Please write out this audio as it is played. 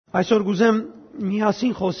Այսօր գուզեմ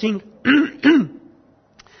միասին խոսենք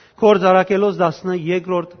Գործարակելոս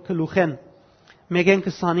 12-րդ գլուխեն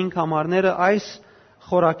 1-25 համարները այս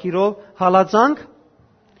խորակիրով հալածանք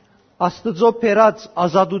Աստծո բերած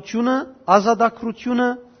ազատությունը, ազատագրությունը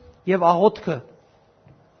եւ աղոթքը։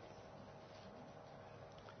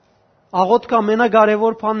 Աղոթքը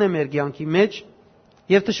ամենակարևոր բանն է մեր կյանքի մեջ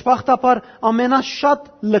եւ դժբախտաբար ամենաշատ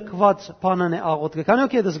լքված բանն է աղոթքը։ Քանի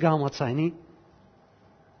օքի դες գամացայնի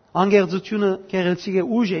անգեղծությունը գեղեցիկ է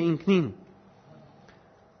ուժ է ինքնին։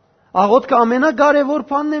 Աղոթքը ամենակարևոր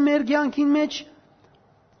բանն է մեր կյանքի մեջ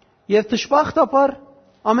եւ դժբախտաբար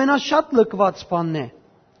ամենաշատ լքված բանն է։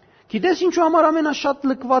 Գիտես ինչու համար ամենաշատ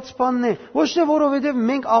լքված բանն է։ Ոչ թե որովհետեւ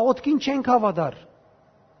մենք աղոթքին չենք հավատար։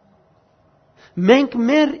 Մենք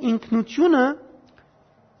մեր ինքնությունը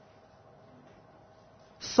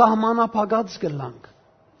սահմանափակած կլանք։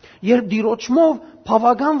 Երբ դիրոճմով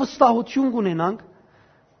բավական վստահություն ունենանք,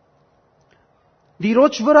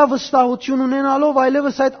 դիրոճ վրա վստահություն ունենալով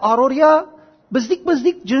այլևս այդ առօրյա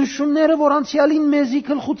բզդիկ ջնշումները, որ անցյալին մեզի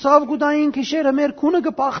գլխուցավ գուտային քիշերը մեր քունը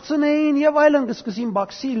կփախցնեին եւ այլն կսկսին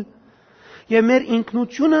բաքսիլ եւ մեր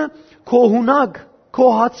ինքնությունը կոհունակ,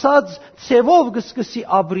 կոհացած ցևով կսկսի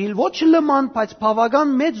ապրիլ, ոչ լման, բայց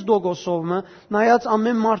բավական մեծ դոգոսովը, նայած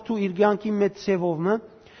ամեն մարդու իր կյանքի մեծ ցևովը,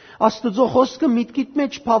 Աստծո խոսքը միտքիդ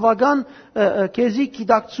մեջ բավական քեզի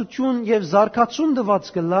գիտակցություն եւ զարգացում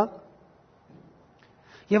տված կլա։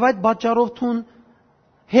 Եվ այդ պատճառով թուն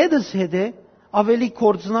հետս հետե ավելի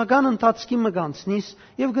կորձնական ընթացքի մգանցնիս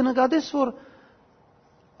եւ կնկատես, որ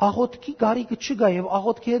աղոթքի գարիկը չկա եւ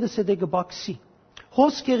աղոթքի հետս հետե կբաքսի։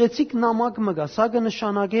 Հոս գեղեցիկ նամակ մգա, սա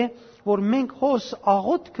կնշանակե, որ մենք հոս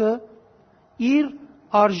աղոթքը իր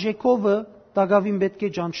արժեքովը դակավին պետք է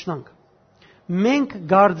ճանչնանք։ Մենք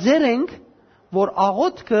գարձեր ենք, որ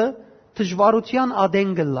աղոթքը դժվարության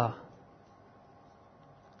ադեն գլա։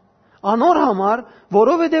 Անոր համար,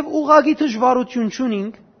 որովհետև ուղղակի դժվարություն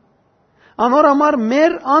չունենք, անոր համար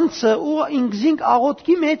մեր անձը ու ինքզինք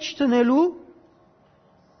աղոթքի մեջ տնելու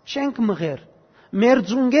չենք մղեր։ Մեր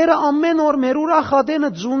ձունգերը ամեն օր մեր ուրախադենը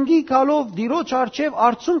ձունգի կալով դիրոջ արջև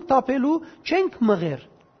արցունք տապելու չենք մղեր։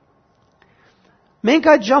 Մենք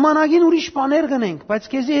այդ ժամանակին ուրիշ բաներ գնենք, բայց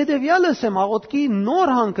քեզի հետևյալը ասեմ, աղոթքի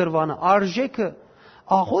նոր հանգրվանը, արժեքը,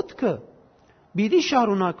 աղոթքը պիտի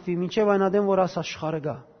շարունակվի մինչև այն ադեմ, որ աս աշխարհը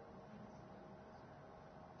գա։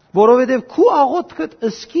 Որովհետև քու աղոթքդ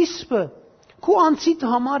սկիզբը քու անցիդ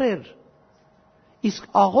համար էր, իսկ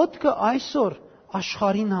աղոթքը այսօր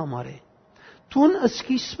աշխարհին համար է։ Տուն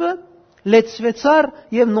սկիզբը լեցվեցար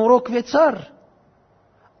եւ նորոգվեցար։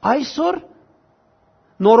 Այսօր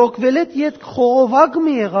նորոգվել է իդ խողովակ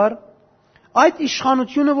մի եղար, այդ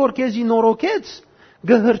իշխանությունը, որ քեզի նորոգեց,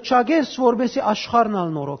 գհրճագես, որբեսի աշխարհն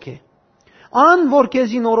ալ նորոգե։ Ան, որ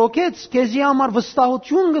քեզի նորոգեց, քեզի համար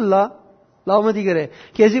վստահություն գլա, լավ մտի գրե,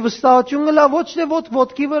 քեզի վստահություն գլա ոչ թե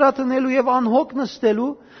ոտքի վրա տնելու եւ անհոգ նստելու,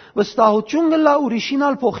 վստահություն գլա ուրիշին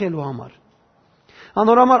ալ փոխելու համար։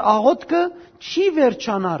 Անորամար աղոթքը չի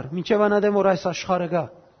վերջանար, մինչև անադեմ որ այս աշխարհը գա։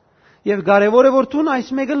 Եվ կարևոր է որ դու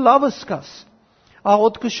այս մեկը լավ սկաս։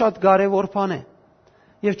 Աղոթքը շատ կարևոր բան է։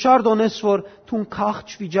 Եվ չար դոնես որ դու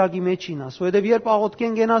քաղճ վիճակի մեջ ինաս, որովհետև երբ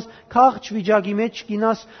աղոթքեն գնաս քաղճ վիճակի մեջ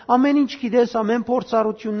գինաս, ամեն ինչ գիտես, ամեն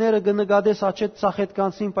փորձառությունները կնկատես աչետ ծախետ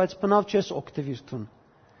կանցին, բայց բնավ չես օգտվիր դու։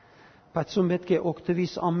 Բայց ում պետք է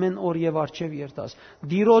օգտվիս ամեն օր եւ արժեվ երտաս։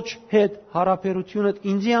 Դիրոջ հետ հարաբերությունդ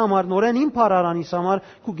ինձի համար նորեն իմ փարարանիս համար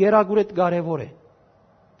քու գերագուրետ կարևոր է։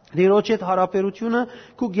 Դիրոջ հետ հարաբերությունը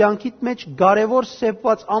քու կյանքիդ մեջ կարևոր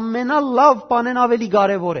սեփված ամենալավ բանն ավելի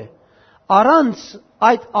կարևոր է։ Առանց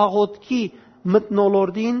այդ աղոթքի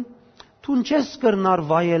մտնոլորտին դու չես կրնար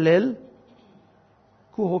վայելել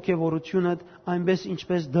քու հոգևորությունդ այնպես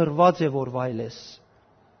ինչպես դրված է որ վայելես։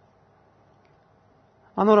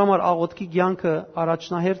 Անորամար աղոթքի կյանքը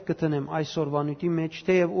առաջնահերթ կտնեմ այսօրվա նյութի մեջ,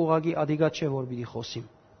 թեև ուղղակի ադիգա չէ որ պիտի խոսիմ։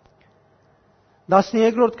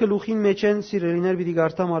 13-րդ գլուխին մեջ են սիրելիներ պիտի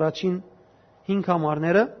կարդամ առաջին 5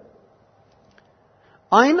 համարները։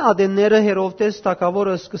 Այն ադենները Հերովտես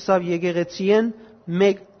թագավորը սկսավ եկեղեցիեն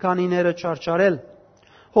մեկ քանիները չարչարել։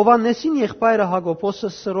 Հովաննեսին եղբայրը Հակոբոսը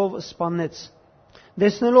սրով սպանեց։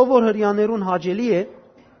 Դեսնելով որ հրյաներուն հաճելի է,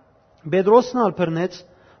 Պետրոսն ալ բռնեց,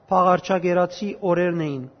 փաղարչագերացի օրերն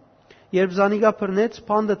էին։ Երբ զանիգա բռնեց,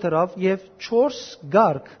 փանդը դրավ եւ 4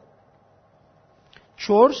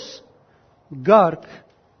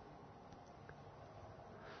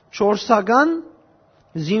 չորսական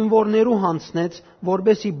զինվորներու հանցնեց,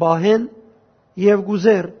 որբեսի բահեն եւ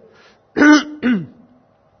գուզեր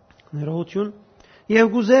ներողություն եւ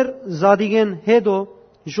գուզեր զադիգեն հետո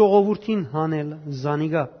ժողովրդին հանել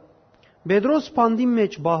զանիգա։ Պետրոս փանդի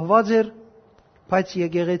մեջ բահված էր, բայց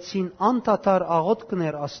եկեղեցին անդադար աղոթք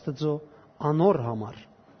կներ Աստծո անոր համար։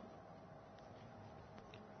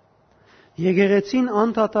 Եկեղեցին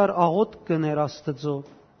անդադար աղոթք կներ Աստծո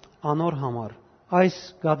անոր համար, այս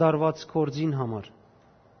գադարված գործին համար։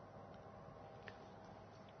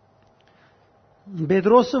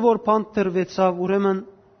 Պետրոսը որ բանտ դրվեցավ, ուրեմն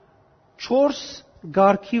 4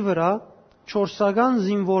 գարքի վրա 4-ական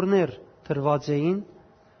զինվորներ դրված էին,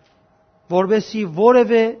 որովհետեւ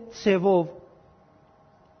որևէ ցևով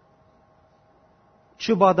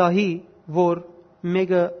չբադահի, որ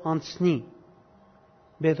մեկը անցնի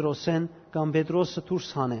Պետրոսեն կամ Պետրոսը դուրս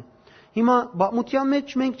հանե։ Հիմա բամության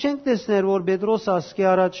մեջ մենք չենք տեսներ, որ Պետրոսը ասկի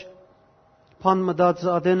առաջ բան մտած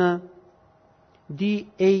ադենը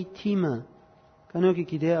D-A-Team-ը կանոքի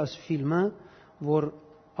գիտե աս ֆիլմը, որ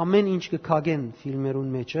ամեն ինչ կքագեն ֆիլմերուն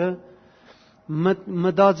մեջը,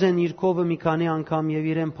 մտած են իր կովը մի քանի անգամ եւ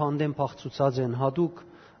իրեն փանդեն փախցուցած են, հadouk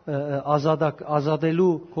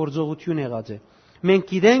ազատելու գործողություն եղած է։ Մենք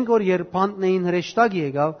գիտենք, որ երբ փանդներին հրեշտակ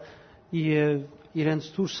եկավ եւ իրենց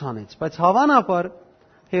դուրս հանեց, բայց հավանաբար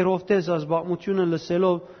Հերովտես ազբաղմությունը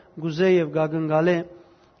լսելով գուզե եւ գագնգալե,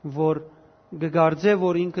 որ գգարձե,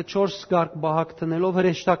 որ ինքը 4 գարկ բահակ տնելով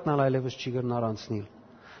հրեշտակն այլևս չի գնար անցնել։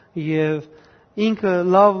 Եվ ինքը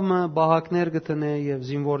լավը բահակներ գտնե եւ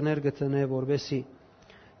զինվորներ գտնե,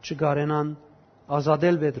 որովհետեւ չգարենան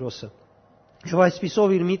ազատել Պետրոսը։ Եվ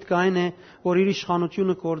այսպիսով իր միտքը այն է, որ իր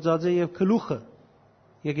իշխանությունը կործած է եւ գլուխը,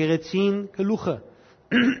 եկեղեցին գլուխը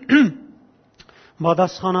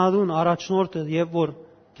մադասխանադուն առաջնորդը եւ որ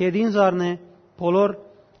կեդին զարնե բոլոր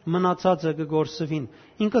մնացածը կգործվին։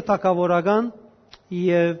 Ինքը թակավորական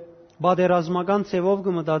եւ բادرազմական ցևով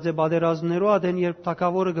կմտածե բادرազմներով ադեն երբ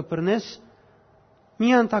թակավորը կբռնես,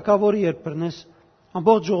 միան թակավորը երբ բռնես,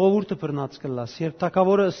 ամբողջ ժողովուրդը բռնած կլաս, երբ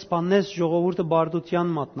թակավորը սպանես, ժողովուրդը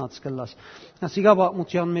բարդության մատնած կլաս։ Ասիկա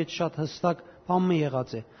բամության մեջ շատ հստակ բանը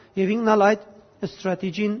եղած է։ Եվ ինքնալ այդ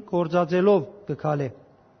ստրատեգին գործածելով կգալե։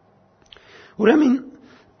 Ուրեմն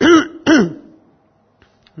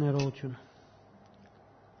ներողություն։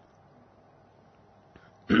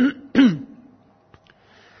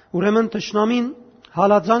 Ուրեմն տշնամին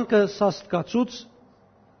հալածանքը սաստկացուց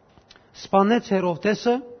սպանեց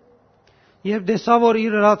Հերովտեսը եւ դեսավ որ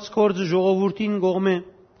իր հրած գործը ժողովրդին կողմե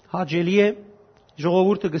հաջելի է,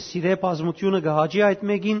 ժողովուրդը կսիրե, բազմությունը կհաջի այդ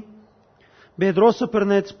մեկին, Պետրոսը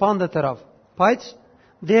բռնեց բանդը դրավ, բայց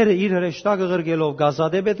դերը իր հրեշտակը ղրգելով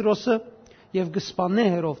գազադե Պետրոսը եւ կսպանե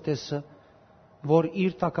Հերովտեսը, որ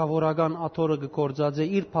իր թակավորական աթորը կգործածե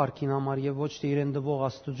իր парքին համար եւ ոչ թե իրեն դվող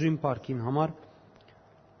Աստծուն парքին համար,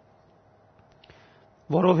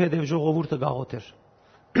 որովհետեւ ժողովուրդը գաղութ էր։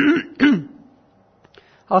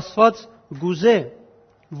 Աստված գուզե,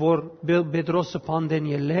 որ Պետրոսը փանդեն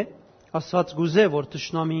ելե, Աստված գուզե, որ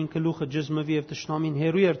տշնամին գլուխը ջզմվի եւ տշնամին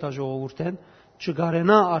հերու երթա ժողովուրդեն,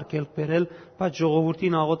 չգարենա արկել բերել, բայց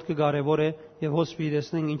ժողովրդին աղոթքը կարևոր է եւ հոսպի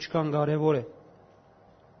տեսնենք ինչքան կարևոր է։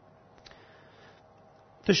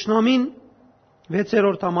 Տշնամին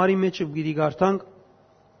 6-րդ համարի մեջ գիտի գարտանք,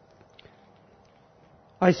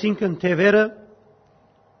 այսինքն թևերը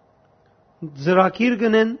ծրակիր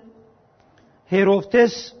գնեն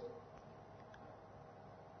Հերովտես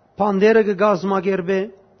փանդերը կգազմագերբե,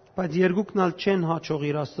 բայց երկուքնալ չեն հաճող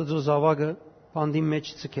իր Աստծո զավակը փանդի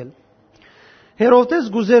մեջ ցկել։ Հերովտես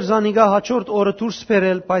գուզեր զանիգա հաջորդ օրը դուրս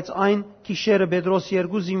բերել, բայց այն գիշերը Պետրոս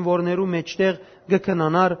երկու զինվորներու մեջտեղ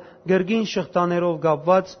գքնանար, գրգին շղթաներով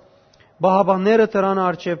գապված, բահաբանները դրան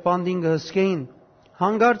արջև փանդին կհսկեին։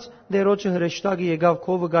 Հանգարց դերոջը հրեշտակը եկավ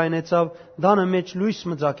քովը գայնեցավ, դանը մեջ լույս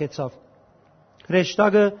մծակեցավ։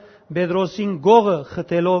 Հրեշտակը Պետրոսին գողը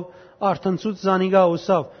խտելով արթնցուց զանիգա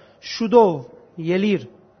ուսավ, շուտով ելիր,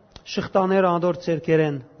 շղթաները անոր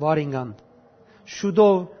ցերկերեն վարինգան։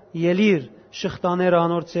 Շուտով ելիր, շղթաները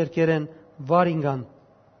անոր ցերկերեն վարինգան։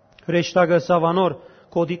 Հրեշտակը սավանոր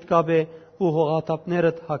կոդիտ կաբե ու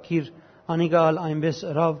հողատապներդ հակիր, անիգալ այնպես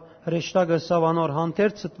ռավ հրեշտակը սավանոր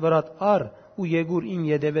հանդերցդ վրատ ար ու եգուր ին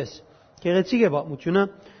յետևես։ Գեղեցիկ է պատմությունը,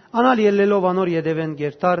 անալ ելելով անոր յետևեն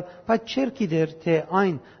գերտար, բայց չեր գիտեր թե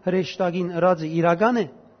այն հրեշտակին ըրածը իրական է։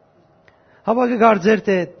 Հավակը գարձեր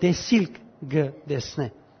թե դեսիլք գտեսնե։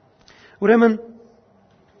 Ուրեմն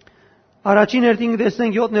առաջին հերթին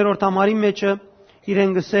կտեսնենք 7-րդ համարի մեջը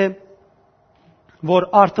իրեն գսե, որ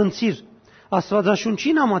արթնցիր,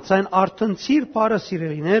 Աստվածաշունչին համաձայն արթնցիր բառը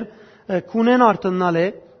սիրելիներ, քունեն արթնալ է,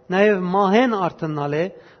 նաև մահեն արթնալ է,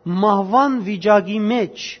 մահվան վիճակի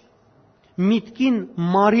մեջ միտքին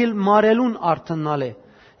մարելուն արթնալ է,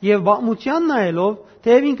 եւ բամության նայելով,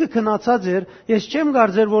 թեև ինքը քնացած էր, ես չեմ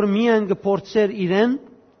կարծեր, որ միայն կփորձեր իրեն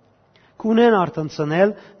կունեն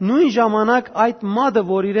արտնցնել, նույն ժամանակ այդ մադը,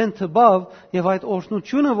 որ իրեն թբավ եւ այդ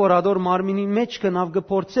օրհնությունը, որ ադոր մարմինի մեջ կնավ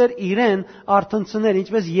գփորձեր իրեն արտնցնել,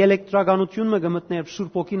 ինչպես էլեկտրականությունը գմտնի եւ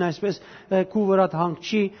Սուրբ ոգին այսպես քու վրա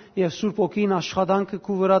հանգչի եւ Սուրբ ոգին աշխատանքը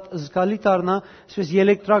քու վրա զգալի դառնա, այսպես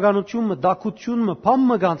էլեկտրականությունը, դակությունը,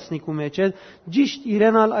 փամը գանցնի քու մեջ, ճիշտ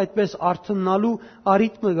իրենալ այդպես արտնալու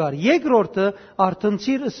արիթմը գար։ Երկրորդը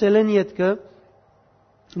արտնցիր ըսելեն յետքը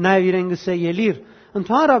նաեւ իրեն գսե ելիր։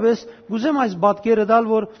 Ընդհանրապես գուզեմ այս բատկերը դալ,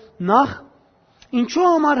 որ նախ ինչու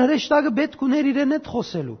համար հրեշտակը պետք ուներ իրեն հետ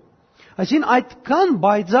խոսելու։ Այսինքն այդքան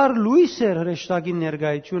բայձար լույս էր հրեշտակի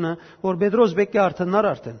ներկայությունը, որ Պետրոս բեկի արթնար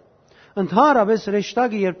արդեն։ Ընդհանրապես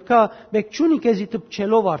հրեշտակը երբ կա, բեք չունի քեզի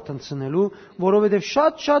տպչելով արթնցնելու, որովհետև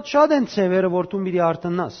շատ են ցևերը, որ դու պիտի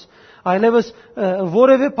արթնաս։ Այլևս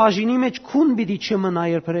որևէ բաժինի մեջ քուն պիտի չմնա,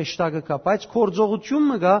 երբ հրեշտակը կա, բայց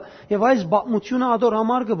կորձողությունը կա եւ այս բացմությունը ադոր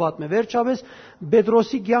համար կբատմե։ Վերջապես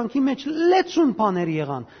Պետրոսի կյանքի մեջ լեցուն բաներ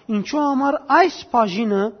եղան։ Ինչու համար այս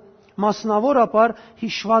բաժինը մասնավորապես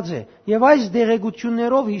հիշված է եւ այս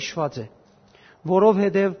դեղեցություններով հիշված է,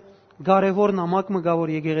 որովհետեւ կարևոր նամակ մը գա,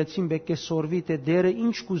 որ եկեղեցին պետք է սորվի, թե դերը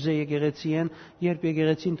ինչ կուզե եկեղեցին, երբ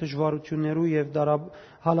եկեղեցին դժվարություններու եւ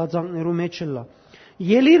հալածանքներու մեջ լա։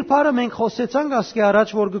 Ելիր բարը մենք խոսեցանք ասկե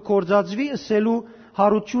առաջ, որ գործածվի ըսելու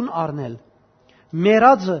հարություն առնել,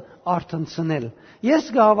 մերածը արթնցնել։ Ես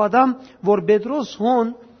կհավատամ, որ Պետրոս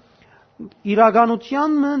հոն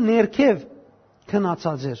իրականության ներքև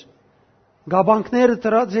քնացած էր։ Գաբանքները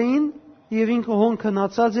տրած էին եւ ինքը հոն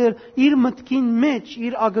քնացած էր իր մտքին մեջ,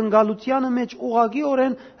 իր ակնկալությանը մեջ ուղագի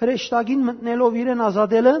օրեն հրեշտակին մտնելով իրեն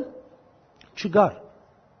ազատելը չգար։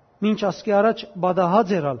 Մինչ ասկե առաջ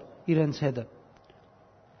բադահած երալ իրենց հետը։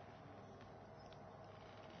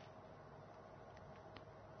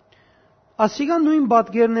 Ասիկան նույն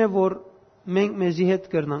պատկերն է, որ մենք մեզի հետ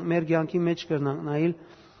կրնանք, մեր կյանքի մեջ կրնանք նայել,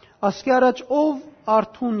 ասկե առաջ ով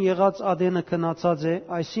արթուն եղած ադենը քնացած է,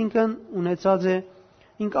 այսինքն ունեցած է,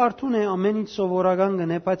 ինք արթուն է, ամեն ինչ սովորական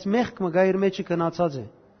գնե, բայց մեղք մը գա իր մեջը քնացած է։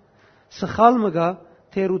 Սխալ մը գա,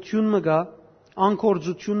 թերություն մը գա,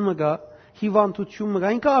 անկորձություն մը գա, հիվանդություն մը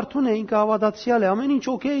գա, ինքը արթուն է, ինքը հավատացյալ է, ամեն ինչ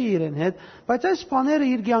օքեյ է իրեն հետ, բայց այս բաները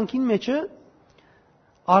իր կյանքին մեջը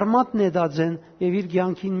արմատ նետածեն եւ իր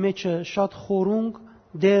կյանքին մեջը շատ խորունկ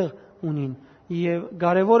դեղ ունին եւ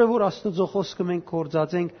կարեւոր է որ Աստծո խոսքը մենք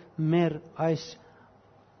կործածենք մեր այս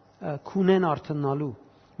քունեն արթնալու,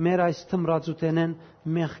 մեր այս թմրածուտենեն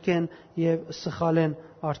մեղքեն եւ սխալեն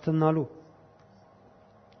արթնալու։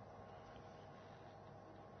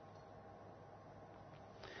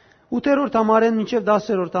 Ութերորդ համարեն մինչև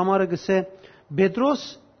 10-րդ համարը գսե Պետրոս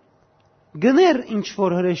գներ ինչ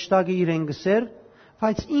որ հրեշտակը իրեն գսեր,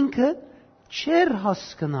 բայց ինքը չեր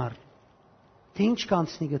հասկնար, թե ինչ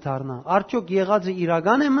կանցնի գտարնա։ Արդյոք եղածը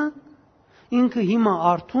իրական է մը, ինքը հիմա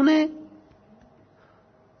արթուն է,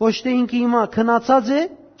 ոչ թե ինքը հիմա քնացած է,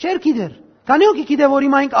 չեր գիտեր։ Քանի օքի գիտե որ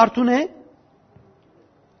հիմա ինք արթուն է։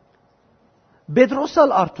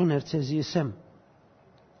 Պետրոսալ արթուն էր ցեզի ասեմ,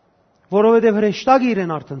 որովհետև հրեշտակը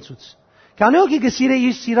իրեն արթնցուց։ Քանի օքի գսիրե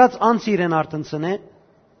իր սիրած անց իրեն արթնցնե,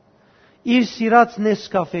 իր սիրած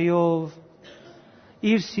նեսկաֆեյով,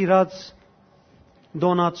 իր սիրած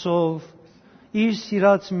դոնացով, իր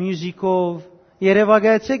սիրած մյուզիկով,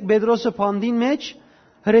 երևակայեցեք Պետրոսը փանդին մեջ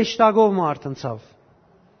հրեշտակով մարտնցավ։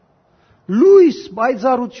 Լույս,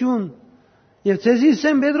 բայձարություն, եւ ցեզի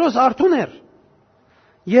ասեմ Պետրոս արթուն էր։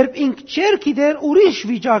 Երբ ինք չեր գիտեր ուրիշ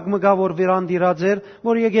վիճակ մը գա որ վերան դիրած էր,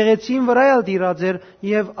 որ եկեղեցին վրա էլ դիրած էր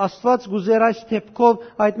եւ Աստված գուզեր այս թեփքով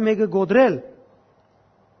այդ մեկը գոդրել։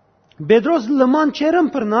 Պետրոս լման չեր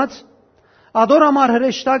ըմբռնած, ադոր համար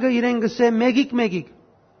հրեշտակը իրեն գսե մեգիկ։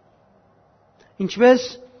 Ինչպես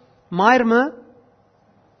մայրը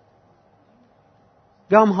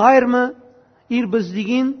կամ հայրը իր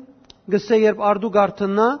բզդիգին գսե երբ արդու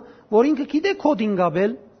գարթնա, որ ինքը գիտե կոդին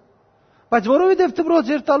գաբել, բայց որովհետև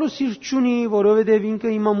դպրոց էր տալու սիրտ չունի, որովհետև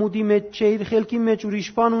ինքը հիմա մուդի մեջ չէ, իր խելքի մեջ ուրիշ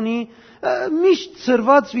բան ունի, միշտ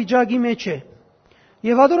ծրված վիճակի մեջ է։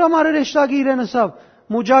 Եվ ադոր համար հրեշտակը իրեն ասավ,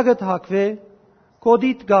 մուջագդ հակվե,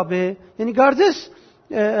 կոդիտ գաբե, yəni գարձես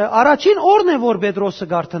առաջին օրն է որ Պետրոսը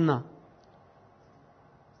գարթնա։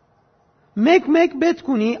 Մեկ պետք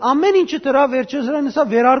ունի, ամեն ինչը դրա վերջը զրան ասա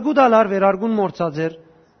վերարգու դալար, վերարգուն մորցած էր։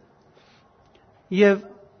 Եվ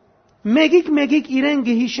մեգիկ իրեն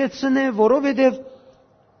գհիշեցնե, որովհետև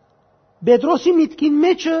Պետրոսի միտքին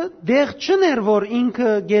մեջը դեղ չներ, որ ինքը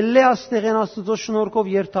գելլե աստեղեն Աստծո շնորհքով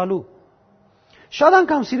երթալու։ Շատ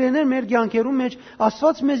անգամ սիրելիներ մեր կյանքերում մեջ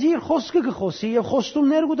Աստված մեզի իր խոսքը կխոսի եւ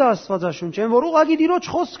խոստումներ կուտա Աստվածաշունչեն, որ ուղղակի Տիրոջ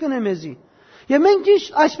խոսքն է մեզի։ Եվ մենք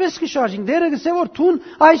ճիշտ այսպես կշարժենք, դերը գսե որ թուն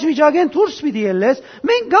այս վիճակեն դուրս պիտի ելես,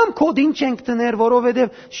 մենք կամ կոդին չենք տներ,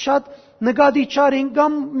 որովհետև շատ նկատի չարենք,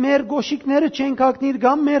 կամ մեր գոշիկները չենք հագնիր,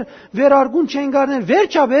 կամ մեր վերարգուն չենք առնել,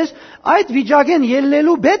 վերջապես այդ վիճակեն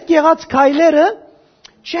ելնելու պետք եղած քայլերը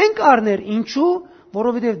չենք առներ, ինչու,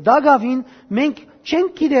 որովհետև դակավին մենք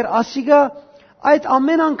չենք գիտեր, ասիգա այդ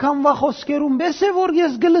ամեն անգամվա խոսքերում պես է, որ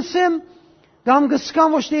ես գլսեմ, կամ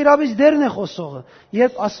գսկամ ոչ թե իրավից դերն է խոսողը,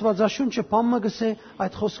 երբ Աստվածաշունչը բամը գսե,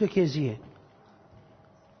 այդ խոսքը քեզի է։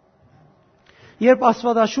 Երբ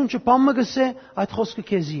Աստվածաշունչը բամը գսե, այդ խոսքը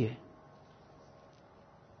քեզի է։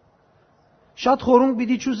 Շատ խորհուրդ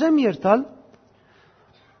պիտի չուզեմ երթալ,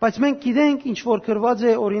 բայց մենք գիտենք, ինչ որ գրված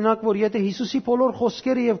է, օրինակ, որ եթե Հիսուսի բոլոր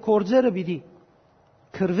խոսքերը եւ գործերը պիտի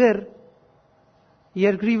քրվեր,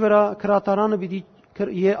 երկրի վրա քրատարանը պիտի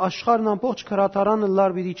աշխարհն ամբողջ քրատարանը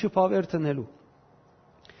լար պիտի չփավեր տնելու։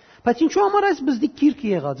 Բայց ինչու համար այս բզդիկ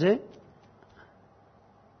գիրքը եղած է։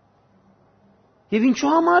 Եվ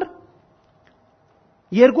ինչու համար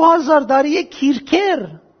 2000 տարի է գիրքեր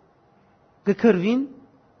գկրվին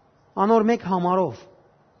անոր մեկ համարով,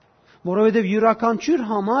 որովհետև յուրաքանչյուր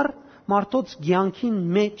համար մարդոց կյանքին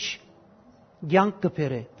մեջ կյանք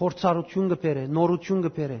կբերե, փորձառություն կբերե, նորություն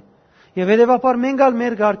կբերե։ Եվ հետևաբար մենք ալ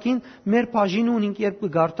մեր ղարքին, մեր բաժինը ունենք, երբ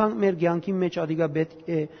կգարտանք մեր կյանքի մեջ ադիգա պետք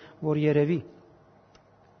է, որ երևի։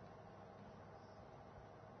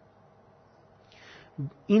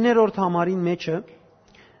 9-րդ համարին մեջը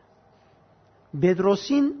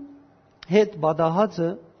Պետրոսին հետ բադահածը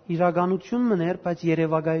իրականություն մներ, բայց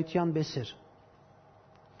երևակայության պես էր։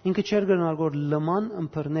 Ինքը չէր գնալ որ լման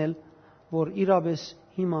ըմբռնել, որ իրապես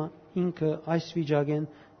հիմա ինքը այս վիճակեն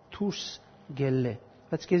դուրս գելլե։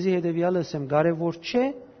 Բայց քեզի հետևյալը ասեմ, կարևոր չէ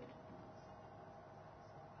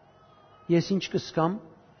ես ինչ կսկամ,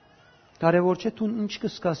 կարևոր չէ դու ինչ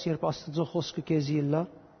կսկաս, երբ Աստծո խոսքը քեզի լա,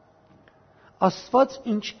 Աստված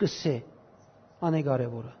ինչ կսե, անե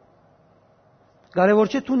կարևորը։ Կարևոր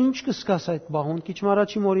չէ դու ինչ կսկաս այդ բաղուն, քիչ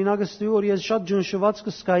առաջի օրինակը ստի որ ես շատ ջնշված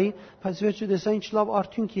կսկայի, բայց վերջը տեսա ինչ լավ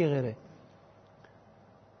արդյունք եղեր է։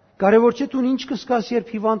 Կարևոր չէ դու ինչ կսկաս, երբ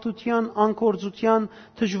հիվանդության, անկործության,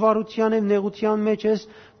 դժվարության եւ նեղության մեջ ես,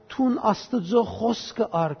 դու Աստծո խոսքը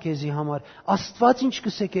ար քեզի համար, Աստված ինչ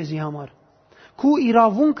կսե քեզի համար։ Քու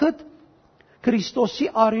իրավունքդ Քրիստոսի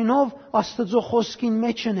արյունով Աստծո խոսքին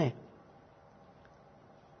մեջն է։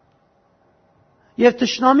 Եվ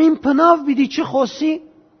տշնամին բնավ պիտի չխոսի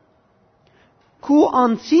քու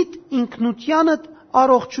անցիդ ինքնությանդ,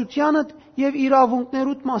 առողջությանդ եւ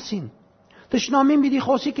իրավունքներուդ մասին։ Տշնամին պիտի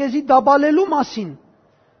խոսի քեզի դաբալելու մասին։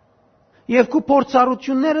 Եվ քու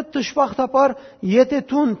փորձառությունները դժբախտաբար եթե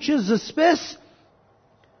դու չզսպես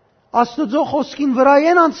Աստծո խոսքին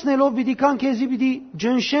վրայեն անցնելով պիտի կան քեզի պիտի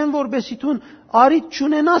ջնշեն որբեսի դու արիդ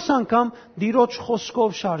չունենաս անգամ դիրոջ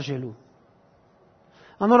խոսքով շարժելու։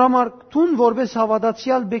 Անորամար դու որպես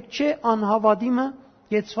հավատացյալ պետք չէ անհավատիմը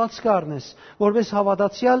եծված կառնես, որպես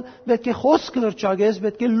հավատացյալ պետք է խոսք լրջագես,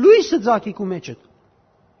 պետք է լույսը ձակի քու մեջդ։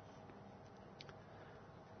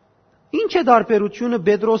 Ինչ է դարբերությունը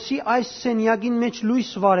Պետրոսի այս սենյակին մեջ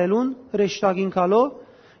լույս վարելուն, հրեշտակին կալով,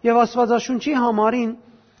 եւ Աստվածաշունչի համարին,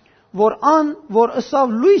 որ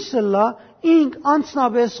ըսավ լույսը լա, ինք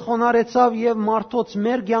անցնաբես խոնարեցավ եւ մարդոց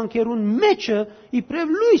մեր կյանքերուն մեջը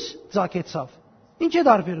իբրև լույս ձակեցավ։ Ինչ է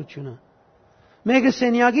դարբերությունը։ Մեկը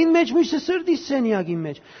սենյակին մեջ, մյուսը սրտի սենյակին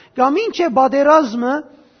մեջ։ Կամ ինչ է բادرազմը,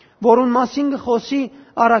 որուն մասին կխոսի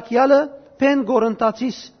առաքյալը Փեն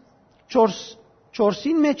Կորինթացիս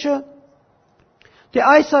 4-ին մեջը, թե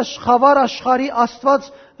այս խավար աշխարհի Աստված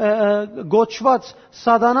գոչված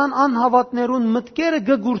սատանան անհավատներուն մտքերը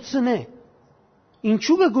կգուրցնե։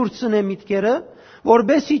 Ինչու կգուրցնե միտքերը,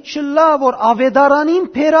 որբեսի չլա, որ ավետարանին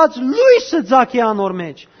փերած լույսը ձակի անոր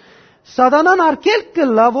մեջ։ Սատանան արկել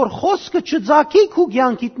կլա, որ խոսքը չձակի քու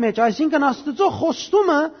կյանքիդ մեջ, այսինքն Աստծո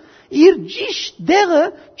խոստումը իր ճիշտ դեղը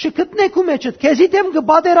չգտնե քու մեջդ։ Քեզի դեմ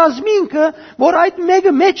կբادرազմի ինքը, որ այդ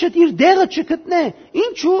մեկը մեջդ իր դեղը չգտնե։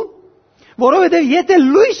 Ինչու՞։ Որովհետև եթե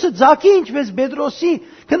լույսը ձակի, ինչպես Պետրոսի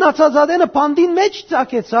քնածածադենը փանդին մեջ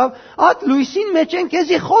ձակեցավ, այդ լույսին մեջ են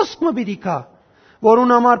քեզի խոսք մը պիտի կա,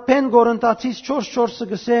 որուն համար Փեն Կորինթացիս 4:4-ը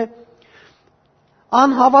գսե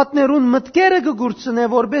անհավատներուն մտքերը կգուրցնե,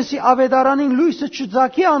 որբեսի ավետարանին լույսը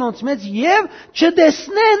չձակի անոնց մեջ եւ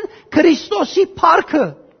չտեսնեն Քրիստոսի փառքը։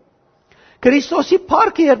 Քրիստոսի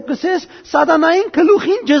փառքը երբ գսես սատանային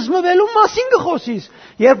գլուխին ջզմվելու մասին կխոսիս,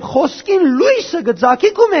 երբ խոսքին լույսը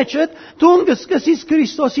գծակի քու մեջդ, դու կսկսես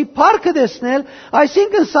Քրիստոսի փառքը տեսնել,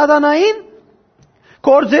 այսինքն սատանային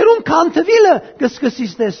կորձերուն քանթվիլը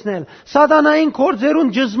կսկսես տեսնել, սատանային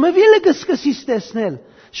կորձերուն ջզմվիլը կսկսես տեսնել։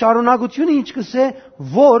 Շարունակությունը ինչ կսե,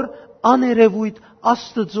 որ աներևույթ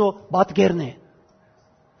Աստծո պատկերն է։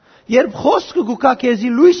 Երբ խոսքը գուկա քեզի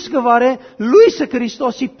լույս կվարե, լույսը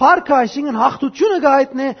Քրիստոսի փառքը, այսինքն հաղթությունը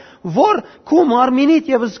կհայտնե, որ քու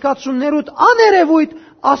մարմինիդ եւ զգացումներուդ աներևույթ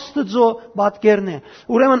Աստծո պատկերն է։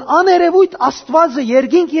 Ուրեմն աներևույթ Աստվածը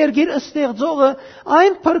երկինք ստեղծողը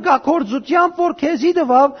այն փրկակորձությամբ, որ քեզի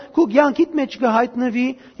տվավ, քու կյանքիդ մեջ կհայտնվի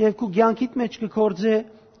եւ քու կյանքիդ մեջ կկործե,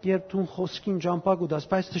 երբ դու խոսքին ջամփակ ուտաս,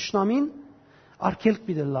 բայց թշնամին արգելք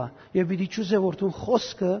պիտի լա եւ պիտի ճուզե, որ դու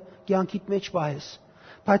խոսքը կյանքիդ մեջ պահես,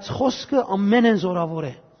 բայց խոսքը ամենեն զորավոր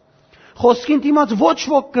է։ Խոսքին դիմաց ոչ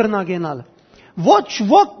ոք կրնա գենալ, ոչ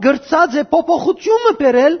ոք գրծած է փոփոխությունը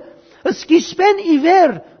բերել սկիզբեն ի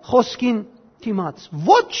վեր խոսքին դիմաց,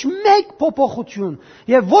 ոչ մեկ փոփոխություն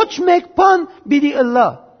եւ ոչ մեկ բան պիտի ըլլա,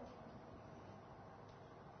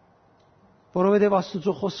 որովհետեւ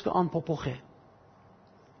Աստծո խոսքը անփոփոխ է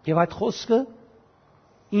եւ այդ խոսքը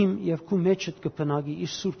իմ եւ քու մեջդ կփնագի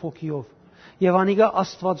իր Սուրբ Հոգիով եւ անիգա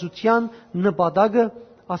Աստվածության նպատակը,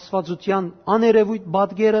 Աստվածության աներևույթ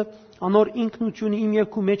պատկերը, անոր ինքնությունը իմ եւ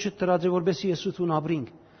քու մեջդ դրած է, որովհետեւ ես ու դու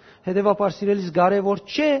ապրենք։ Հետևաբար սիրելիս կարևոր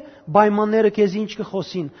չէ պայմանները քեզ ինչ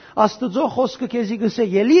կխոսին։ Աստծո խոսքը քեզի գսե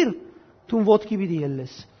ելիր, դու ոտքի պիտի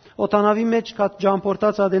ելես։ Օտանավի մեջ կա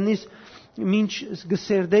ջամփորտած ադենից ինչ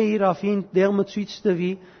գսերդե իր afին դերմը ցույց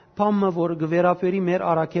տվի, փամը որ գվերապերի մեր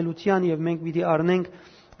արաքելության եւ մենք պիտի առնենք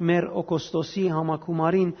մեր օգոստոսի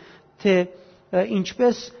համակումարին, թե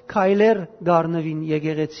ինչպես քայլեր գառնվին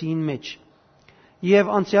եկեղեցին մեջ։ Եվ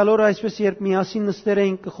անցյալ օրը այսպես երբ միասին նստեր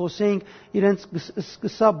էինք կխոսեինք, իրենց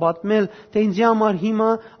սկսա պատմել, թե ինձ համար հիմա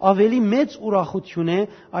ավելի մեծ ուրախություն է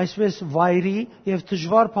այսպես վայրի եւ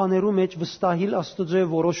դժվար բաներու մեջ վստահիլ Աստծո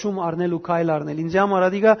որոշում առնել ու քայլ առնել։ Ինձ համար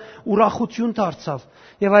ադիգա ուրախություն դարձավ։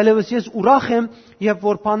 Եվ այլևս ես ուրախ եմ, երբ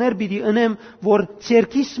որ բաներ պիտի ընեմ, որ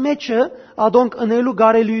ցերքիս մեջը ադոնք ընելու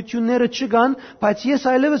գարելիությունները չկան, բայց ես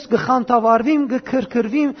այլևս կխանդավառվիմ,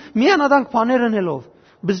 կքրքրվիմ միան ադանք բաներ ընելով։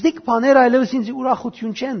 Բզդիկ բաները այլևս ինձ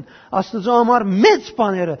ուրախություն չեն, Աստծո համար մեծ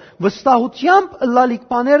բաները, վստահությամբ լալիք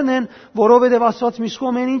բաներն են, որովհետև Աստված միշտ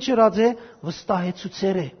ամեն ինչ ըրած է,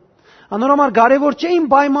 վստահեցուցեր է։ Անորոմար կարևոր չէ իմ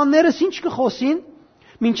պայմաններս ինչ կխոսին,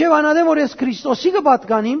 մինչև այնադեմ որ ես Քրիստոսի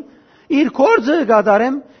կպատկանիմ, իր գործը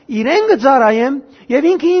կատարեմ, իրեն կծառայեմ եւ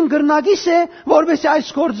ինքը իմ գրնագիս է, որովհետեւ այս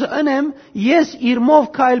գործը ընեմ, ես իր մով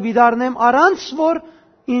քայլ բիդարնեմ առանց որ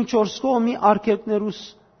ինչ որ սկոմի արկելքներուս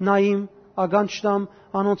նայիմ, ագանչտամ,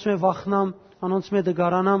 անոնց մե վախնամ, անոնց մե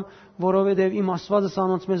դգարանամ, որովհետև իմ Աստվածս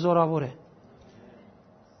անոնց մե զորավոր է։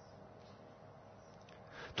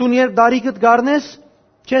 Դու երբ դարիքդ գառնես,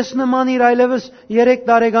 չես նմանիր այլևս 3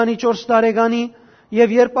 տարեկանի, 4 տարեկանի,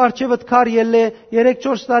 եւ երբ արջևդ քար ելլե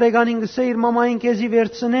 3-4 տարեկանին գսե իր մամային քեզի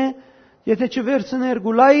վերցնե, եթե չվերցներ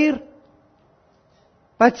գուլայիր,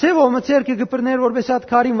 բայց ցեվո մցերքը գբրներ որպես այդ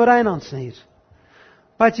քարին վրային անցնեիր։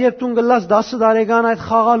 Բայց երբ դու գլաս 10 տարեկան այդ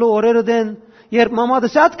խաղալու օրերը դեն, երբ մամա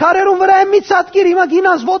դասի այդ քարերուն վրա եմ մի ցածկիր, հիմա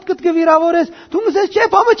գինաս ոտքդ կվիրավորես, դու գսես չէ,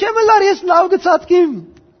 բամը չեմ լար, ես լավ կցածկիմ։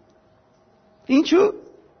 Ինչու՞։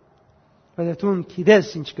 Բայց դու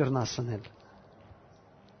գիտես ինչ կրնասնել։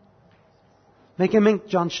 Մենք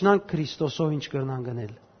ճանչնանք Քրիստոսով ինչ կրնան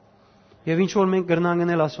գնել։ Եվ ինչ որ մենք կրնան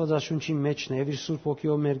գնել Աստվածաշունչի մեջն է, եւ իր Սուրբ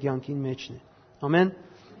Հոգիով մեր կյանքին մեջն է։ Ամեն։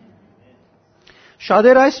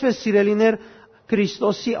 Շատեր այսպես սիրելիներ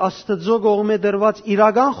Քրիստոսի Աստծո կողմէ դրված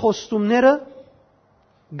իրական խոստումները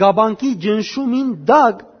գաբանկի ջնշումին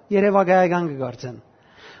դակ երևակայական կգործեն։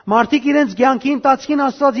 Մարդիկ իրենց կյանքի ընթացքին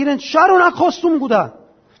Աստված իրենց շարունակ խոստում կուտա։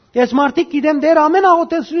 Ես մարդիկ գիտեմ դեր ամեն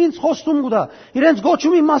աղոթեցու ինձ խոստում կուտա։ Իրենց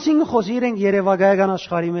գոչումի մասին խոսի, իրենք երևակայական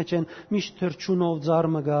աշխարհի մեջ են, միշտ թրջունով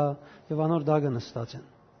ձարմը գա եւ անոր դագը նստած են։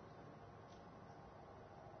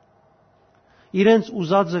 Իրենց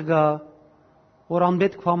ուզածը գա, որ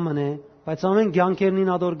անպետք բան մնե, բայց ամեն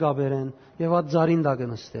կյանքերնին ադոր գաբերեն եւ այդ ձարին դագը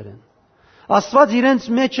նստերեն։ Աստված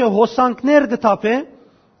իրենց մեջը հոսանքներ կթափե,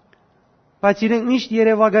 բայց իրենք միշտ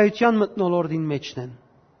երևակայության մթնոլորտին մեջն են։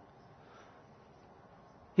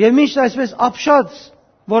 Եվ միշտ այսպես ապշած,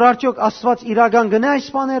 որ արդյոք Աստված իրական գնե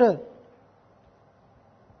այս բաները։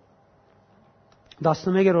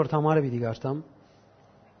 11-րդ համարը պիտի գարտամ։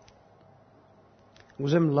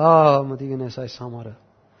 Ուզեմ լավ մտի գնես այս համարը։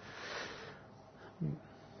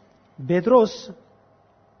 Պետրոս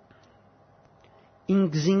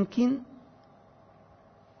ինքզինքին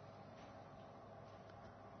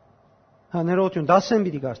Ներողություն, 10-ն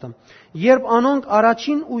պիտի գարտամ։ Երբ անոնք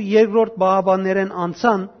առաջին ու երկրորդ բահաբաններեն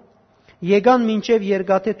անցան, եկան մինչև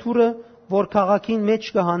երկաթե թուրը, որ քաղաքին մեջ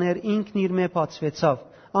կհաներ, ինքն իր մե բացվեցավ։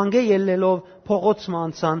 Անգե ելլելով փողոցը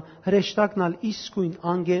անցան, հրեշտակն ալ իսկույն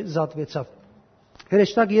անգե զատվեցավ։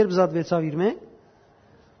 Հրեշտակ երբ զատվեցավ իր մե,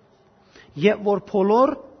 եւ որ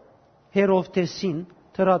փոլոր Հերովտեսին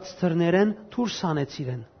դրած թրներեն դուրս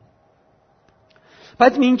հանեցիրեն։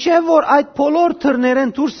 Բայց մինչև որ այդ բոլոր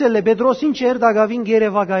թռներեն դուրս ելը Պետրոսին չեր դակավին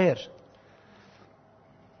գերեվագայեր։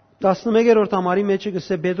 11-րդ համարի մեջը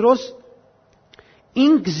գսե Պետրոս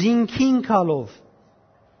ինք զինքին քալով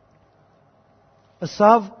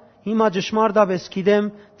ասավ հիմա ճշմարտապես գիտեմ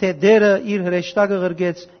թե Տերը իր հրեշտակը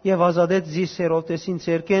ղրգեց եւ ազատեց զիս Հերովտեսին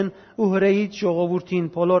ցերկեն ու հրեից ժողովրդին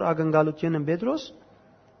բոլոր ակնկալությունը Պետրոս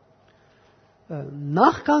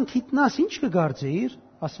նախքան գիտնաս ինչ կգարձեիր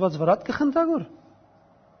Աստված վրատ կխնդագոր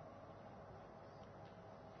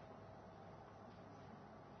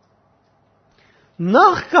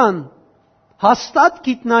նախքան հաստատ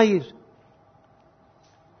գիտնայիր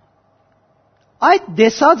այդ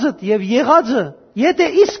դեսածդ եւ եղածը եթե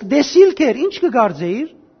իսկ դեսիլ կեր ինչ կգարձեիր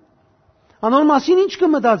անոր մասին ինչ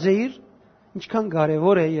կմտածեիր ինչքան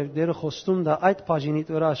կարևոր է եւ դերը խոստում դա այդ բաժինի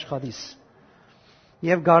վրա աշխատիս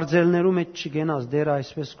եւ գարձելներու մեջ չգենաս դերը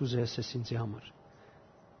այսպես կուզես ինձի համար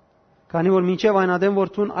քանի որ մինչեւ այնադեմ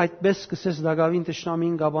որ տուն այդպես սկսես դակավին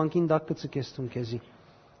տշնամին գաբանկին դակ կծկես տուն քեզի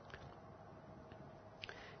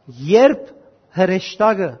երբ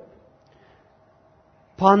հրեշտակը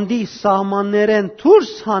Փանդի սահմաններեն դուրս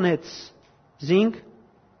հանեց զինք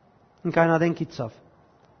ինքանադեն գիծավ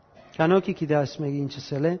Կանոքի գիտես մեկ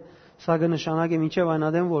ինչսել է սա կնշանակե մինչև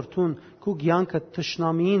այնադեմ որ տուն քու ցանկը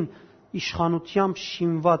տշնամին իշխանությամբ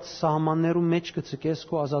շինված սահմաններու մեջ կծկես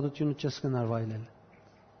քո ազատությունը չես կնարվայլել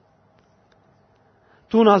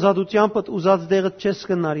Տուն ազատությամբ ուզած դեղը չես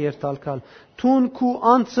կնար երթալքալ Տուն քու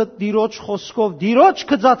անցը դիրոջ խոսքով դիրոջ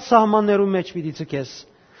գծած սահմաններու մեջ պիտի ցկես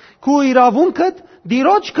Քու իրավունքդ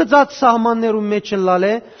դիրոջ գծած սահմաններու մեջ լալ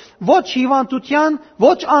է ոչ հիվանդության,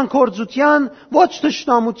 ոչ անկորձության, ոչ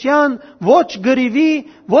տշնամության, ոչ գրիվի,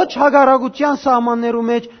 ոչ հագարագության սահմաններու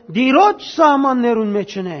մեջ, դիրոջ սահմաններուն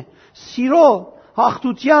մեջն է։ Սիրո,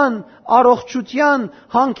 հաղթության, առողջության,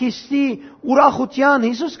 հանգիստի, ուրախության,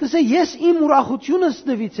 Հիսուս կսե ես իմ ուրախությունս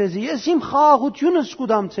տվի ցեզի, ես իմ խաղաղությունս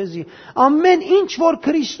կուտամ ցեզի։ Ամեն ինչ որ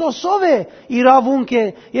Քրիստոսով է, իրավունք է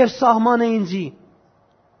եւ սահման է ինձի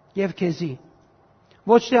եւ քեզի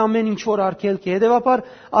ոչ թե ամեն ինչ որ արգելք է հետեւաբար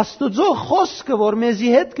Աստծո խոսքը որ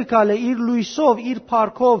մեզի հետ կգալե իր լույսով իր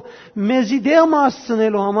փառքով մեզի դեմ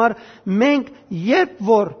հասցնելու համար մենք երբ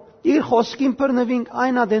որ իր խոսքին բռնվենք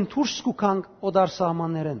այնադեն դուրս կուքանք օդար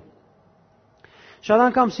սահմաններեն շատ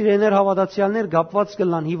անգամ սիրելիներ հավատացյալներ կապված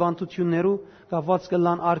կլան հիվանդություններու կապված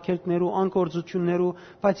կլան արգելքներու անկորձություններու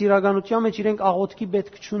բայց իրականության մեջ իրենք աղոթքի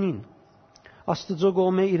պետք չունին Աստծո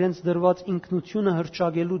կողմէ իրենց դրված ինքնությունը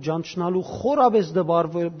հրճագելու ճանչնալու խորաբես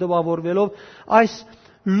դպավորվելով այս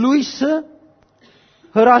լույսը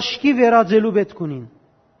հրաշքի վերածելու պետք ունին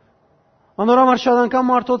Անորամար շատ անգամ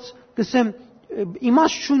մարդոց կսեմ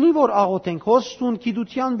իմաստ չունի որ աղոթենք հոստուն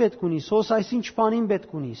գիտության պետք ունիս հոս այսինչ բանին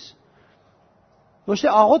պետք ունիս ոչ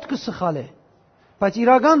թե աղոթքը սխալ է բայց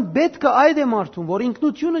իրական պետքը այդ է մարդուն որ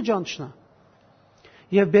ինքնությունը ճանչնա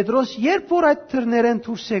Եվ Պետրոս երբ որ այդ թռներեն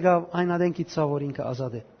դուրս եկավ այնադեն գիծավ որ ինքը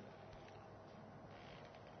ազատ է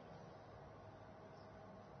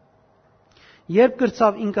Երբ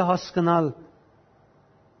կրծավ ինքը հասկանալ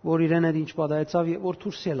որ իրեն այդ ինչ պատահեցավ եւ որ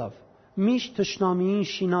դուրս ելավ միշտ թշնամիին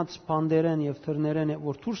շինած բանդերեն եւ թռներեն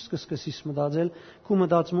որ դուրս կսկսիս մտածել քու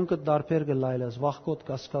մտածմունքը դարբեր գլայլես վախկոտ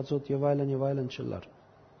կասկածոտ եւ այլն չլար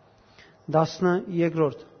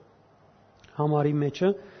 12-րդ համարի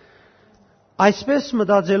մեջը Այսպես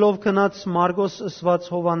մտածելով գնաց Մարգոս ըսված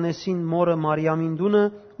Հովանեսին մորը Մարիամին դունը,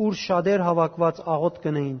 ուր շատեր հավաքված աղոտ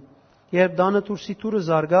կնեին։ Երբ դանը դուրսի թուրը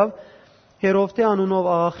զարգավ, Հերովտե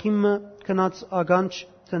անունով աղախիմը գնաց ագանջ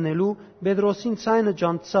տնելու, Պետրոսին ցայնը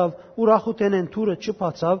ջանցավ, ուրախութենեն թուրը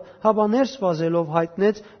չփացավ, հապա ներս վազելով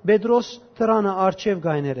հայտնեց Պետրոս թրանը արչև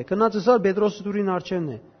գայները։ Գնաց ասալ Պետրոսը դուրին արչևն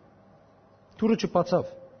է։ Թուրը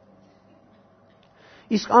չփացավ։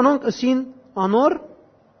 Իսկ անոնք ըսին անոր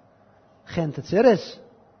Խենթցերես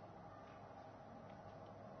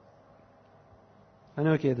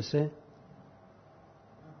Անոք եդս է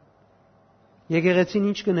Եկեղեցին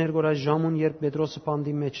ինչ կներ որ այս ժամուն երբ Պետրոսը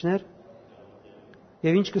պանդի մեջներ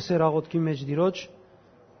եւ ինչ կսեր աղոթքի մեջ դիրոջ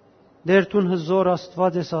դեր տուն հզոր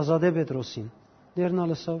Աստված ես ազատե Պետրոսին դերնա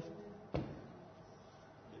լսավ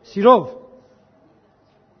Սիրով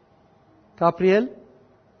Գաբրիել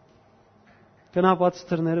կնապած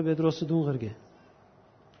թռները Պետրոսը դուն ղրգե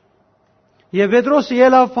Եվ Պետրոսը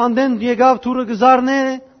ելավ փանդեն եկավ թուրը գզարնե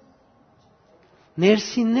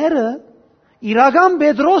ներսինները իրական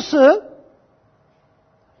Պետրոսը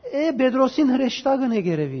Պետրոսին հրեշտակն է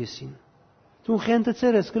գերեվիսին Դու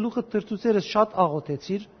խենթցերես գլուխը տրտուցերես շատ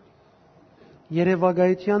աղոթեցիր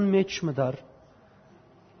Երևակայության մեջ մդար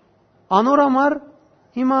Անորամար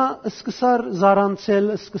հիմա սկսար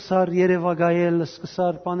զարանցել սկսար երևակայել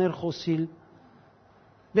սկսար բաներ խոսիլ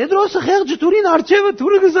Պետրոսը խեղճ դուրին արջևը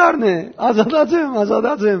դուրը գզարն է,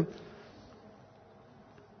 ազատացեմ։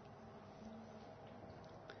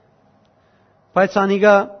 Բայց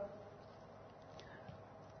անիգա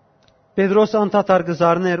Պետրոսը անդադար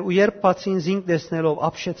գզարներ ու երբ բացին զինք տեսնելով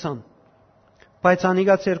ապշեցան։ Բայց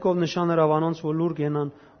անիգա ցերկով նշաններով անոնց որ լուր գենան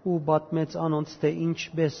ու բատմեց անոնց թե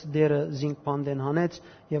ինչպես դերը զինք բանդեն հանեց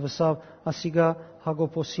եւ ասավ ասիգա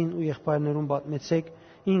Հակոբոսին ու եղբայրներուն բատմեցեք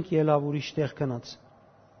ինք ելավ ուրիշ տեղ գնաց։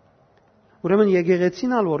 Ուրեմն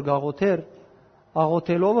եկեղեցին ալ որ գաղոթեր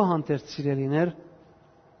աղոթելովը հանդերձ սիրելիներ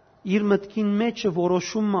իր մտքին մեջը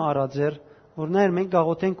որոշումը արած էր որ նայր մենք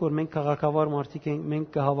գաղոթենք որ մենք քաղաքավար մարդիկ ենք մենք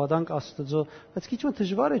կհավատանք Աստծո բայց քիչ մը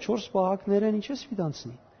դժվար է 4 բաղակներն ինչ էս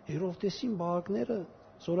ֆիդանցնի Հերովտեսին բաղակները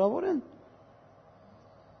զորավոր են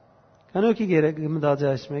Կանոքի գերմտած է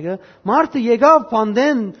այս մեկը մարդը եկավ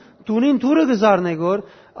փանդեն տունին դուրը գզարնեգոր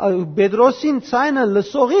Պետրոսին ցայնը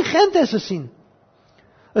լսողին խենտեսին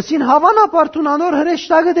ասին հավանաբար տունանոր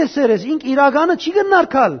հրեշտակը դեսերես ինք իրականը չի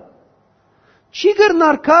գնարկալ Չի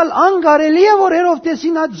գրնարկալ անգարելի է որ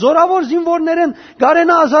Հերովտեսին այդ զորավոր զինվորներն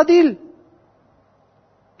գարենա ազատիլ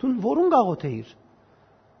Դուն որուն գաղոթեիր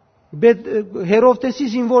Հերովտեսի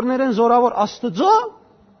զինվորներն զորավոր Աստծո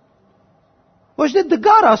Ոչ թե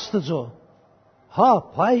դգար Աստծո Հա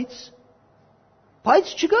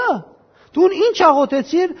բայց չկա Դուն ինչ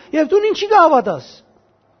աղոթեցիր եւ դուն ինչի գավադաս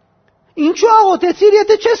Ինչու աղոթեցիր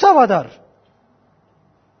եթե չես հավատար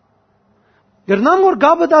Գրնամ որ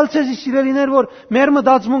գաբը դալցեզի սիրելիներ որ մեր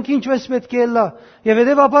մտածմունքը ինչպես պետք է լա եւ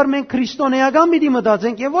հետեւաբար մենք քրիստոնեական պիտի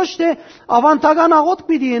մտածենք եւ ոչ թե ավանդական աղոթք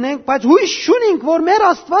պիտի ունենք բայց հույս չունենք որ մեր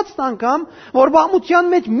Աստվածն անգամ որ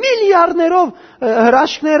բամության մեջ միլիարդներով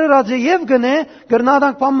հրաշքներ հրած է եւ գնե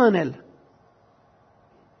գրնադանք բան մնել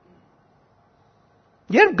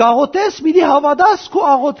Երբ գաղոթես պիտի հավատաս քո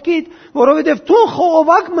աղոթքիդ որովհետեւ դու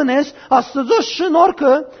խողովակ մնես Աստծո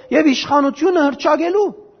շնորհքը եւ իշխանությունը հրճագելու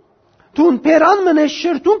Դուն պերան մնես,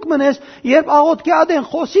 շրտունք մնես, երբ աղոթքի ադեն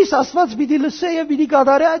խոսիս, Աստված պիտի լսե եւ պիտի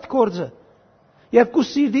կատարի այդ գործը։ Եվ քու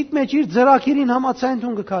սիրտիդ մեջ իր ծրագիրին համաձայն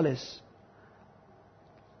դուն կքալես։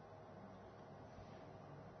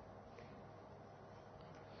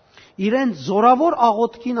 Իրեն զորավոր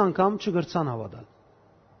աղոթքին անգամ չգրցան հավատալ։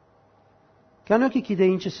 Կանոքի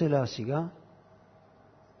գիտե ինչը սել ասիգա։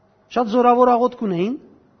 Շատ զորավոր աղոթք ունեին։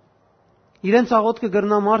 Իրենց աղոթքը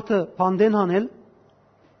գրնա մարդը փանդեն հանել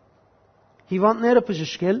Հիվանդները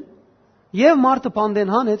բժշկել եւ մարդը պանդեն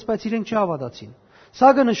հանեց, բայց իրենք չհավատացին։ Սա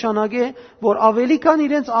կնշանակե, որ ավելի քան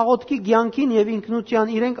իրենց աղոթքի ցանկին եւ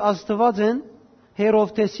ինքնության իրենք աստված են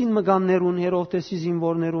Հերովտեսին մգաններուն, Հերովտեսի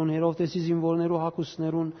զինվորներու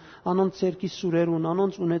հակուսներուն, անոնց ցերկի սուրերուն,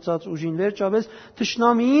 անոնց ունեցած ուժին վերջապես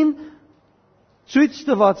թշնամիին ցույց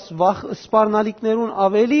տված վախ սպառնալիքներուն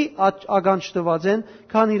ավելի ագանջ տված են,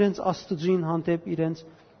 քան իրենց Աստծուին հանդեպ իրենց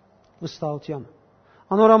վստահության։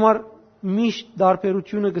 Անորամար Միշտ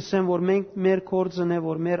դարբերությունը գսեմ, որ մենք մեր կորձն է,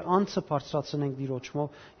 որ մեր անձը բարձրացնենք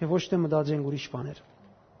Տիրոջով եւ ոչ թե մտածենք ուրիշ բաներ։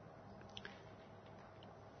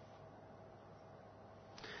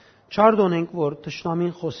 Չարդոնենք, որ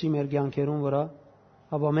թշնամին խոսի մեր կյանքերուն վրա,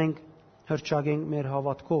 ապա մենք հրճագենք մեր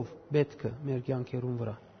հավատքով պետքը մեր կյանքերուն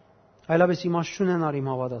վրա։ Այլապես իմաստ չունեն արիմ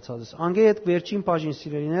հավատացածս։ Անգե այդ վերջին բաժին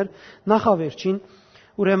սիրելիներ, նախավերջին,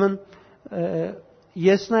 ուրեմն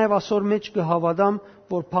Ես նաև ասոր մեջ կհավատամ,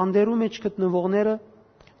 որ փանդերու մեջ գտնվողները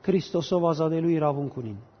Քրիստոսով ազատելու իրավունք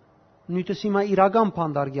ունին։ Նույնպես հիմա իրական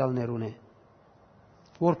փանդարգյալներուն է,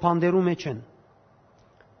 որ փանդերու մեջ են։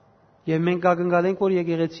 Եվ մենք կգնգալենք, որ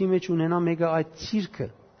եկեղեցի մեջ ունենա մեկը այդ ցիրկը,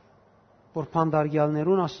 որ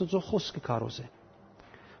փանդարգյալներուն Աստծո խոսքը կարոզ է։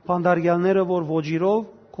 Փանդարգյալները, որ ոճիրով,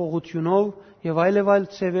 քողությունով եւ այլ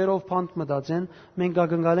ցևերով փանդ մտածեն, մենք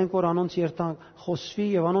կգնգալենք, որ անոնց երթանք խոսվի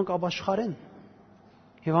եւ անոնք ապաշխարեն։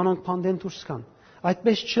 Եվ անոնք փանդեն դուրս կան։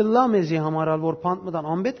 Այդպես չլա մեզի համարալ, որ փանդ մտան,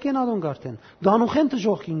 անպետք են ադոնք արդեն, դանուխեն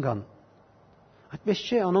տժողքին կան։ Այդպես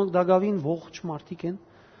չէ, անոնք դագավին ողջ մարդիկ են,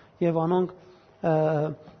 եւ անոնք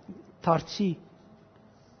թարցի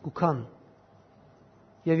կան։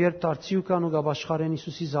 Եվ երբ թարցի կան ու գաբաշխարեն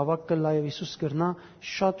Հիսուսի զավակ կլա եւ Հիսուս կրնա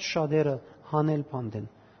շատ շատերը հանել փանդեն։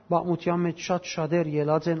 Բաղմության մեջ շատ շատեր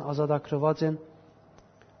ելած են, ազատագրված են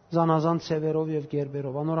զանազան ցևերով եւ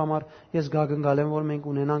գերբերով։ Անորամար ես գագնգալեմ, որ մենք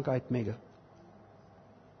ունենանք այդ մեկը։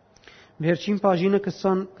 Վերջին բաժինը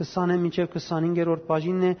 20-ը մինչև 25-րդ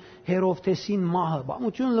բաժինն է Հերովտեսին մահը։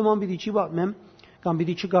 Բամություն լման պիտի չի բացեմ, կամ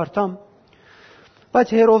պիտի չգարտամ։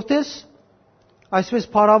 Բայց Հերովտես այսպես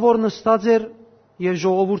փարավոր նստած էր եւ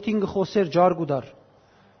ժողովրդին գխոսեր ջարգուդար։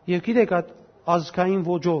 Եվ գիտեք այդ ազգային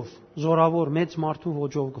ոճով, զորավոր մեծ մարդու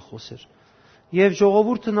ոճով գխոսեր։ Եվ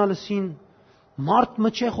ժողովուրդը նա լսին Մարդ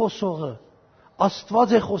մը չէ խոսողը,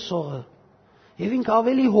 Աստված է խոսողը։ Եվ ինք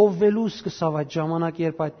ավելի հովվելու սկսավ այդ ժամանակ,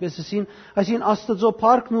 երբ այդպես ասին, այսին Աստծո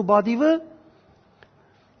փառքն ու բադիվը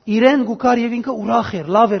իրեն գուքար եւ ինքը ուրախ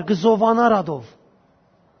էր, լավ էր, գզովանար ադով։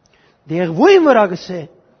 Դեղվույն վրա գսե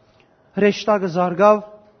հրեշտակը զարգավ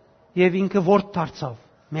եւ ինքը ворդ դարձավ,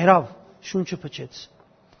 մերավ, շունչը փչեց։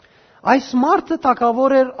 Այս մարդը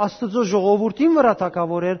թակավոր էր Աստծո ժողովրդին վրա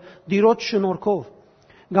թակավոր էր Տիրոջ շնորհքով։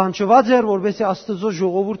 Գանչված էր, որովհետեւ Աստծո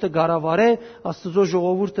ժողովուրդը գարավարե, Աստծո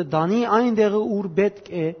ժողովուրդը դանի այնտեղը ուր պետք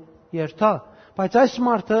է երթա։ Բայց այս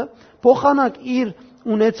մարդը փոխանակ իր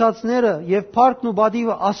ունեցածները եւ փառքն ու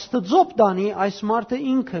բադիվը Աստծո դանի, այս մարդը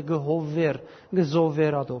ինքը գհովվեր,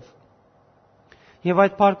 գզովվեր ադով։ Եվ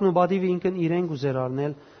այդ փառքն ու բադիվը ինքն իրեն գուզեր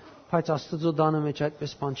առնել, բայց Աստծո դանը մեջ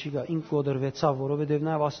այդպես բան չի գա, ինք գոդրվեցավ, որովհետեւ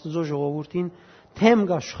նաեւ Աստծո ժողովրդին թեմ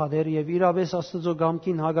գաշխատեր եւ իրապես Աստծո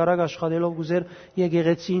գամքին հագարակ աշխատելով գուզեր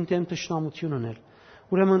եկեղեցին թեմ տշնամություն ունել։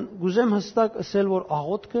 Ուրեմն գուզեմ հստակ ասել, որ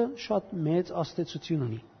աղոթքը շատ մեծ աստեցություն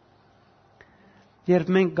ունի։ Երբ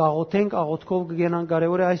մենք գաղոթենք, աղոթքով կգենանք,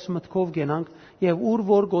 կարևոր է այս մտքով գենանք եւ ուր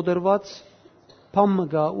որ գոդրված փամ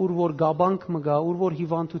մգա, ուր որ գաբանք մգա, ուր որ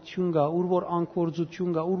հիվանդություն կա, ուր որ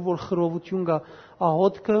անկորձություն կա, ուր որ խռովություն կա,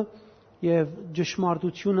 աղոթքը եւ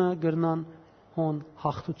ճշմարտությունը գրնան հոն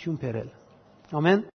հաղթություն բերել։ Ամեն։